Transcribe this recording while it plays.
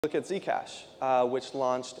Look at Zcash, which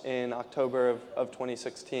launched in October of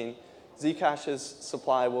 2016. Zcash's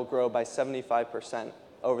supply will grow by 75%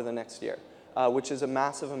 over the next year, which is a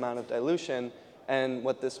massive amount of dilution. And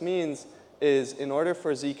what this means is in order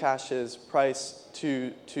for Zcash's price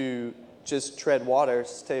to just tread water,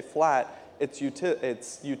 stay flat, its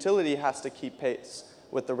utility has to keep pace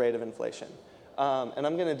with the rate of inflation. And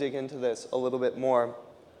I'm going to dig into this a little bit more.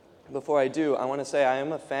 Before I do, I want to say I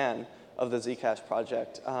am a fan of the Zcash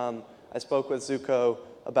project. I spoke with Zuko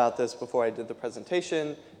about this before I did the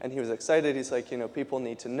presentation, and he was excited. He's like, people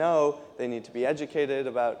need to know, they need to be educated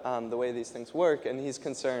about the way these things work, and he's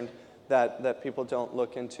concerned that people don't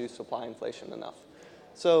look into supply inflation enough.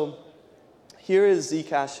 So here is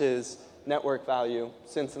Zcash's network value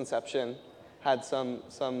since inception. Had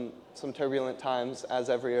some turbulent times, as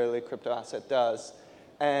every early crypto asset does.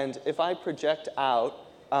 And if I project out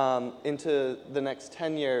into the next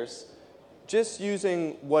 10 years, just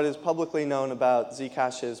using what is publicly known about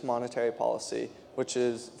Zcash's monetary policy, which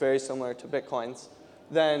is very similar to Bitcoin's,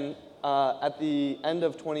 then at the end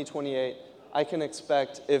of 2028, I can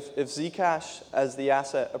expect if Zcash as the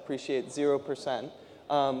asset appreciates 0%,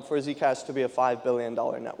 for Zcash to be a $5 billion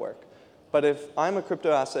network. But if I'm a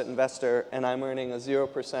crypto asset investor and I'm earning a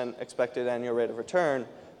 0% expected annual rate of return,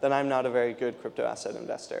 then I'm not a very good crypto asset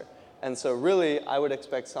investor. And so really, I would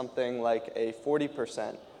expect something like a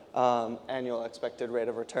 40% annual expected rate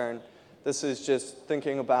of return. This is just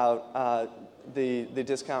thinking about the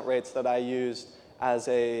discount rates that I used as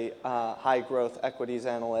a high growth equities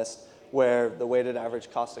analyst, where the weighted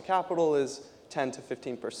average cost of capital is 10 to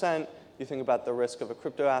 15%. You think about the risk of a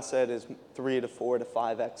crypto asset is 3 to 4 to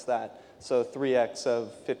 5x that. So 3x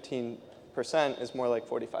of 15% is more like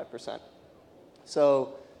 45%.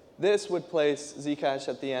 So this would place Zcash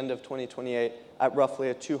at the end of 2028 at roughly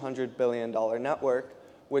a $200 billion network,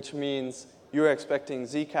 which means you're expecting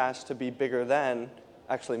Zcash to be bigger than,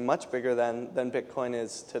 actually much bigger than Bitcoin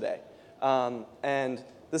is today. And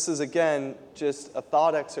this is, again, just a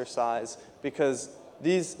thought exercise because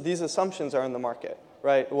these assumptions are in the market,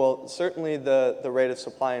 right? Well, certainly the rate of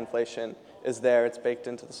supply inflation is there. It's baked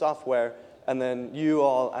into the software. And then you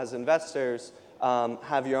all, as investors,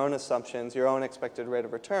 have your own assumptions, your own expected rate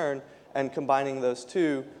of return, and combining those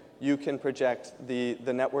two, you can project the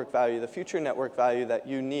network value, the future network value that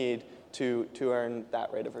you need to earn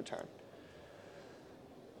that rate of return.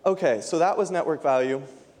 Okay, so that was network value,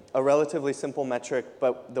 a relatively simple metric,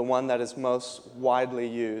 but the one that is most widely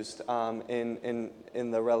used in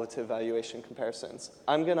the relative valuation comparisons.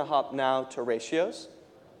 I'm going to hop now to ratios.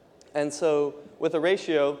 And so with a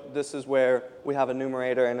ratio, this is where we have a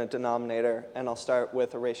numerator and a denominator, and I'll start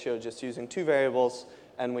with a ratio just using two variables,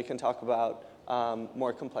 and we can talk about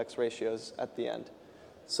more complex ratios at the end.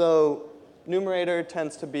 So numerator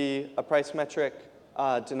tends to be a price metric,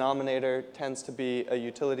 denominator tends to be a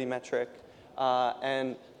utility metric,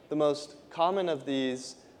 and the most common of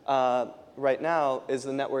these right now is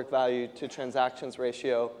the network value to transactions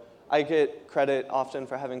ratio. I get credit often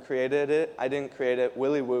for having created it. I didn't create it.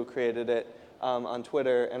 Willy Woo created it on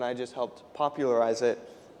Twitter, and I just helped popularize it.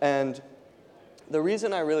 And the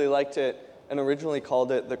reason I really liked it and originally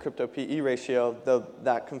called it the crypto PE ratio, though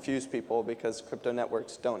that confused people because crypto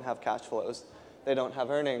networks don't have cash flows, they don't have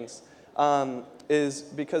earnings, is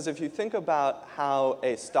because if you think about how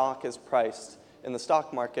a stock is priced in the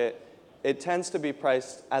stock market, it tends to be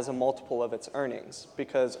priced as a multiple of its earnings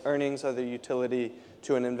because earnings are the utility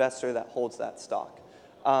to an investor that holds that stock.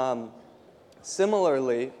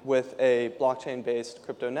 Similarly, with a blockchain-based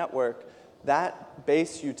crypto network, that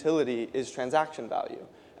base utility is transaction value.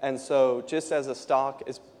 And so just as a stock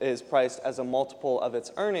is priced as a multiple of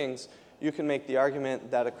its earnings, you can make the argument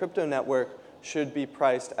that a crypto network should be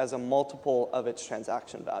priced as a multiple of its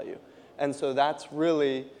transaction value. And so that's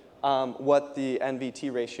really what the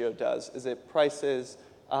Nbt ratio does, is it prices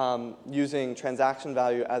using transaction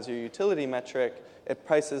value as your utility metric, it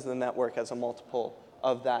prices the network as a multiple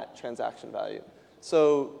of that transaction value.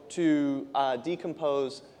 So to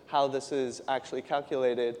decompose how this is actually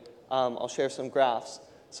calculated, I'll share some graphs.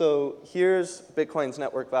 So here's Bitcoin's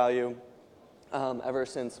network value ever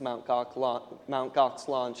since Mt. Gox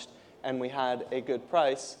launched, and we had a good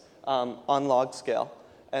price on log scale.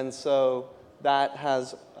 And so that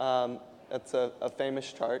has, it's a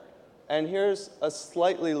famous chart. And here's a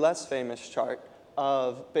slightly less famous chart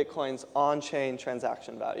of Bitcoin's on-chain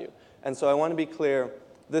transaction value. And so I want to be clear,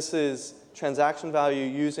 this is transaction value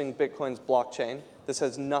using Bitcoin's blockchain. This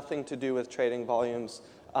has nothing to do with trading volumes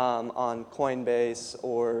on Coinbase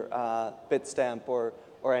or Bitstamp or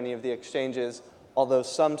any of the exchanges, although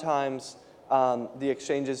sometimes the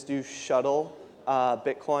exchanges do shuttle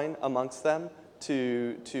Bitcoin amongst them.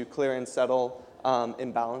 to clear and settle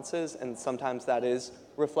imbalances, and sometimes that is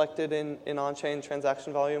reflected in on-chain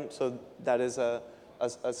transaction volume, so that is a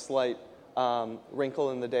slight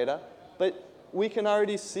wrinkle in the data. But we can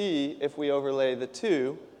already see, if we overlay the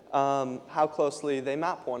two, how closely they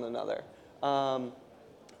map one another.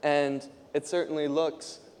 And it certainly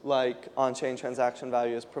looks like on-chain transaction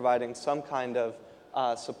value is providing some kind of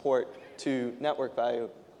support to network value.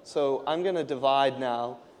 So I'm going to divide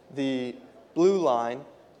now the blue line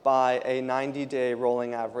by a 90-day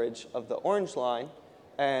rolling average of the orange line,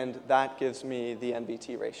 and that gives me the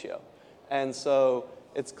Nbt ratio. And so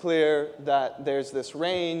it's clear that there's this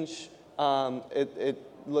range. It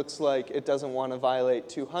looks like it doesn't want to violate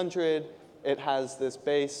 200. It has this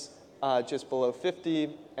base just below 50,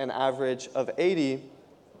 an average of 80.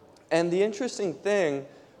 And the interesting thing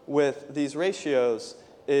with these ratios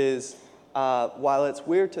is, while it's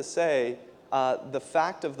weird to say, the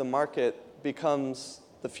fact of the market becomes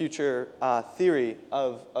the future theory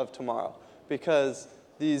of tomorrow. Because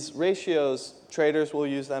these ratios, traders will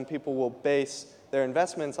use them, people will base their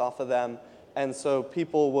investments off of them, and so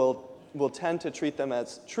people will tend to treat them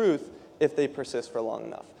as truth if they persist for long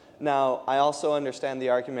enough. Now, I also understand the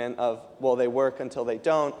argument of, well, they work until they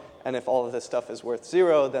don't, and if all of this stuff is worth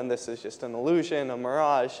zero, then this is just an illusion, a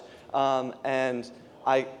mirage. And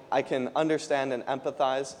I can understand and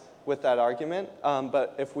empathize with that argument.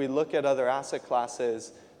 But if we look at other asset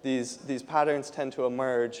classes, these patterns tend to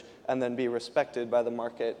emerge and then be respected by the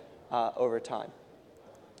market over time.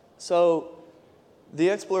 So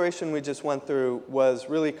the exploration we just went through was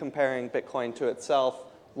really comparing Bitcoin to itself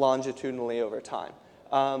longitudinally over time.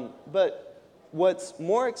 But what's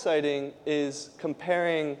more exciting is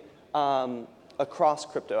comparing across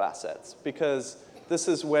crypto assets, because this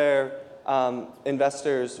is where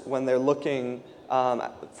investors, when they're looking,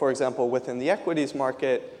 for example, within the equities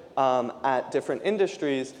market at different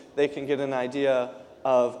industries, they can get an idea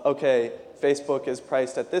of, okay, Facebook is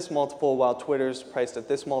priced at this multiple while Twitter's priced at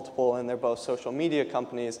this multiple, and they're both social media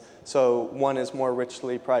companies, so one is more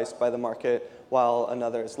richly priced by the market while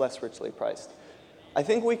another is less richly priced. I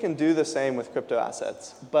think we can do the same with crypto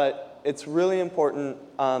assets, but it's really important,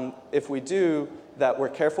 if we do, that we're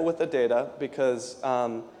careful with the data, because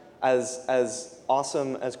as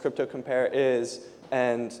awesome as CryptoCompare is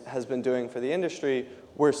and has been doing for the industry,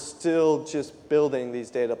 we're still just building these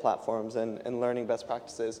data platforms and learning best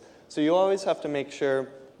practices. So you always have to make sure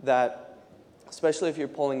that, especially if you're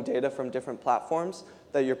pulling data from different platforms,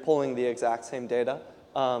 that you're pulling the exact same data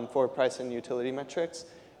for price and utility metrics.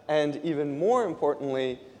 And even more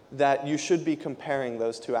importantly, that you should be comparing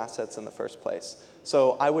those two assets in the first place.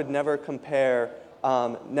 So I would never compare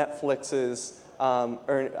Netflix's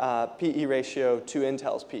PE ratio to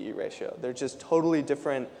Intel's PE ratio. They're just totally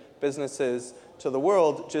different businesses to the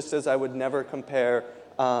world, just as I would never compare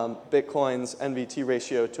Bitcoin's Nbt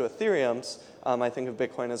ratio to Ethereum's. I think of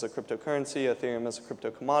Bitcoin as a cryptocurrency, Ethereum as a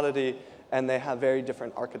crypto commodity, and they have very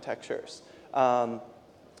different architectures.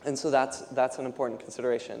 And so that's an important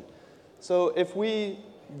consideration. So if we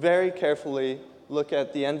very carefully look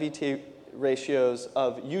at the Nbt ratios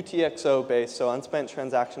of UTXO-based, so unspent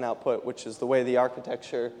transaction output, which is the way the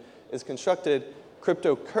architecture is constructed,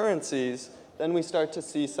 cryptocurrencies, then we start to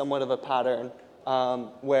see somewhat of a pattern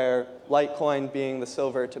where Litecoin, being the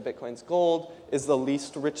silver to Bitcoin's gold, is the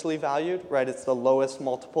least richly valued, right? It's the lowest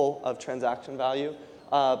multiple of transaction value.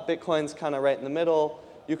 Bitcoin's kind of right in the middle.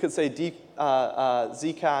 You could say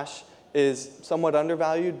Zcash is somewhat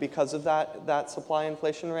undervalued because of that supply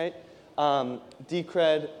inflation rate.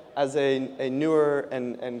 Decred, as a newer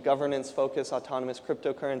and governance-focused autonomous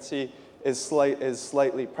cryptocurrency, is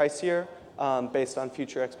slightly pricier based on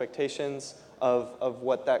future expectations of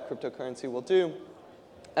what that cryptocurrency will do.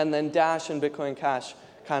 And then Dash and Bitcoin Cash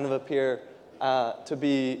kind of appear to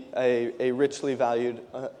be a richly valued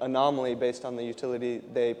anomaly based on the utility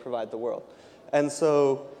they provide the world. And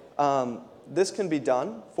so this can be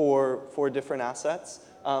done for different assets.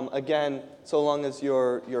 Again, so long as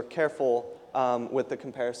you're careful with the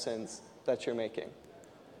comparisons that you're making.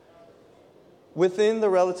 Within the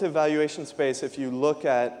relative valuation space, if you look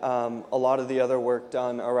at a lot of the other work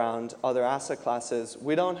done around other asset classes,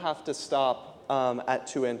 we don't have to stop at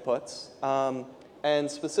two inputs. And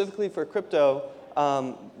specifically for crypto,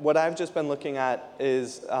 what I've just been looking at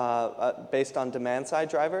is based on demand-side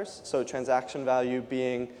drivers, so transaction value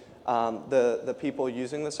being the people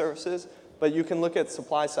using the services. But you can look at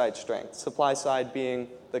supply-side strength, supply-side being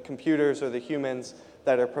the computers or the humans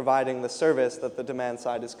that are providing the service that the demand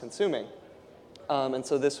side is consuming. And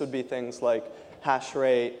so this would be things like hash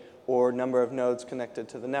rate or number of nodes connected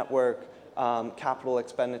to the network, capital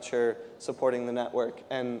expenditure supporting the network.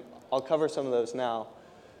 And I'll cover some of those now.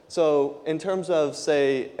 So in terms of,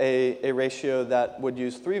 say, a ratio that would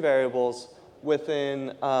use 3 variables, within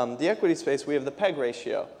the equity space, we have the PEG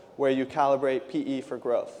ratio, where you calibrate PE for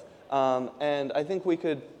growth. And I think we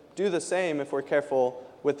could do the same if we're careful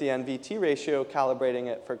with the NVT ratio, calibrating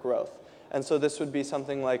it for growth. And so this would be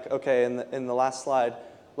something like, okay, in the last slide,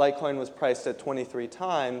 Litecoin was priced at 23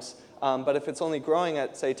 times, but if it's only growing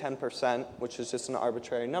at, say, 10%, which is just an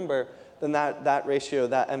arbitrary number, then that ratio,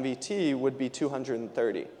 that NVT, would be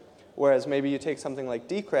 230. Whereas maybe you take something like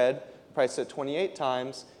Decred, priced at 28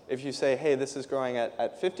 times, if you say, hey, this is growing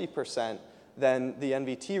at 50%, then the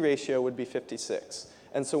NVT ratio would be 56.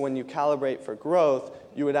 And so when you calibrate for growth,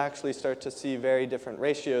 you would actually start to see very different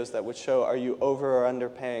ratios that would show, are you over or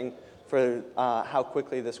underpaying for how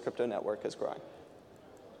quickly this crypto network is growing.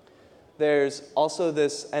 There's also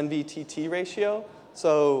this NVTT ratio.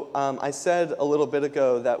 So I said a little bit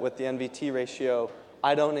ago that with the NVT ratio,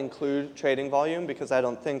 I don't include trading volume because I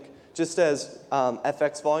don't think, just as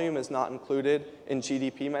FX volume is not included in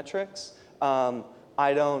GDP metrics,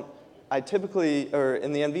 I typically, or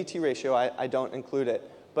in the NVT ratio, I don't include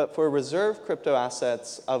it. But for reserve crypto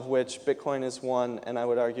assets, of which Bitcoin is one, and I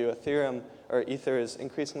would argue Ethereum or Ether is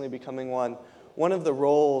increasingly becoming one of the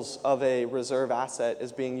roles of a reserve asset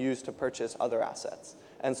is being used to purchase other assets.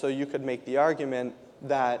 And so you could make the argument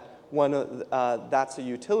that that's a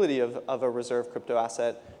utility of a reserve crypto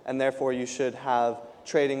asset, and therefore you should have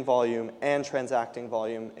trading volume and transacting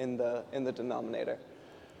volume in the denominator.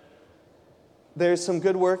 There's some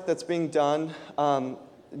good work that's being done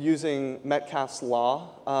using Metcalfe's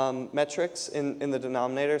law metrics in the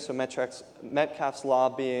denominator. So Metcalfe's law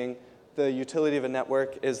being the utility of a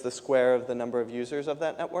network is the square of the number of users of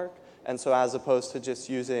that network. And so as opposed to just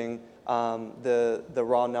using the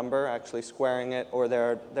raw number, actually squaring it, or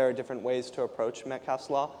there are different ways to approach Metcalfe's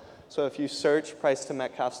law. So if you search price to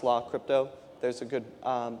Metcalfe's law crypto, there's a good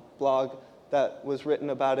blog that was written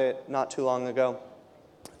about it not too long ago.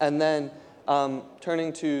 And then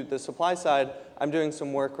turning to the supply side, I'm doing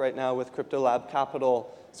some work right now with Crypto Lab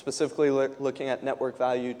Capital, specifically looking at network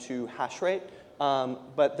value to hash rate.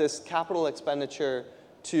 But this capital expenditure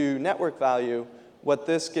to network value, what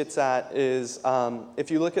this gets at is if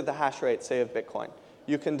you look at the hash rate, say, of Bitcoin,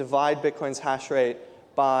 you can divide Bitcoin's hash rate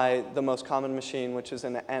by the most common machine, which is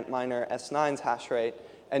an Antminer S9's hash rate,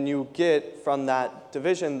 and you get from that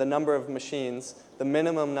division the number of machines, the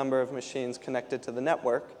minimum number of machines connected to the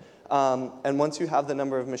network. And once you have the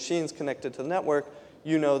number of machines connected to the network,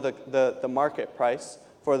 you know the market price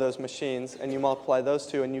for those machines, and you multiply those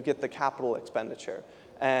two, and you get the capital expenditure.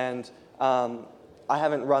 And I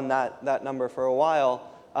haven't run that number for a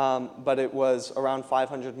while, but it was around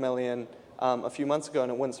 500 million a few months ago,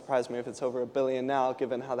 and it wouldn't surprise me if it's over 1 billion now,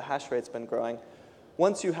 given how the hash rate's been growing.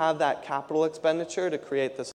 Once you have that capital expenditure to create this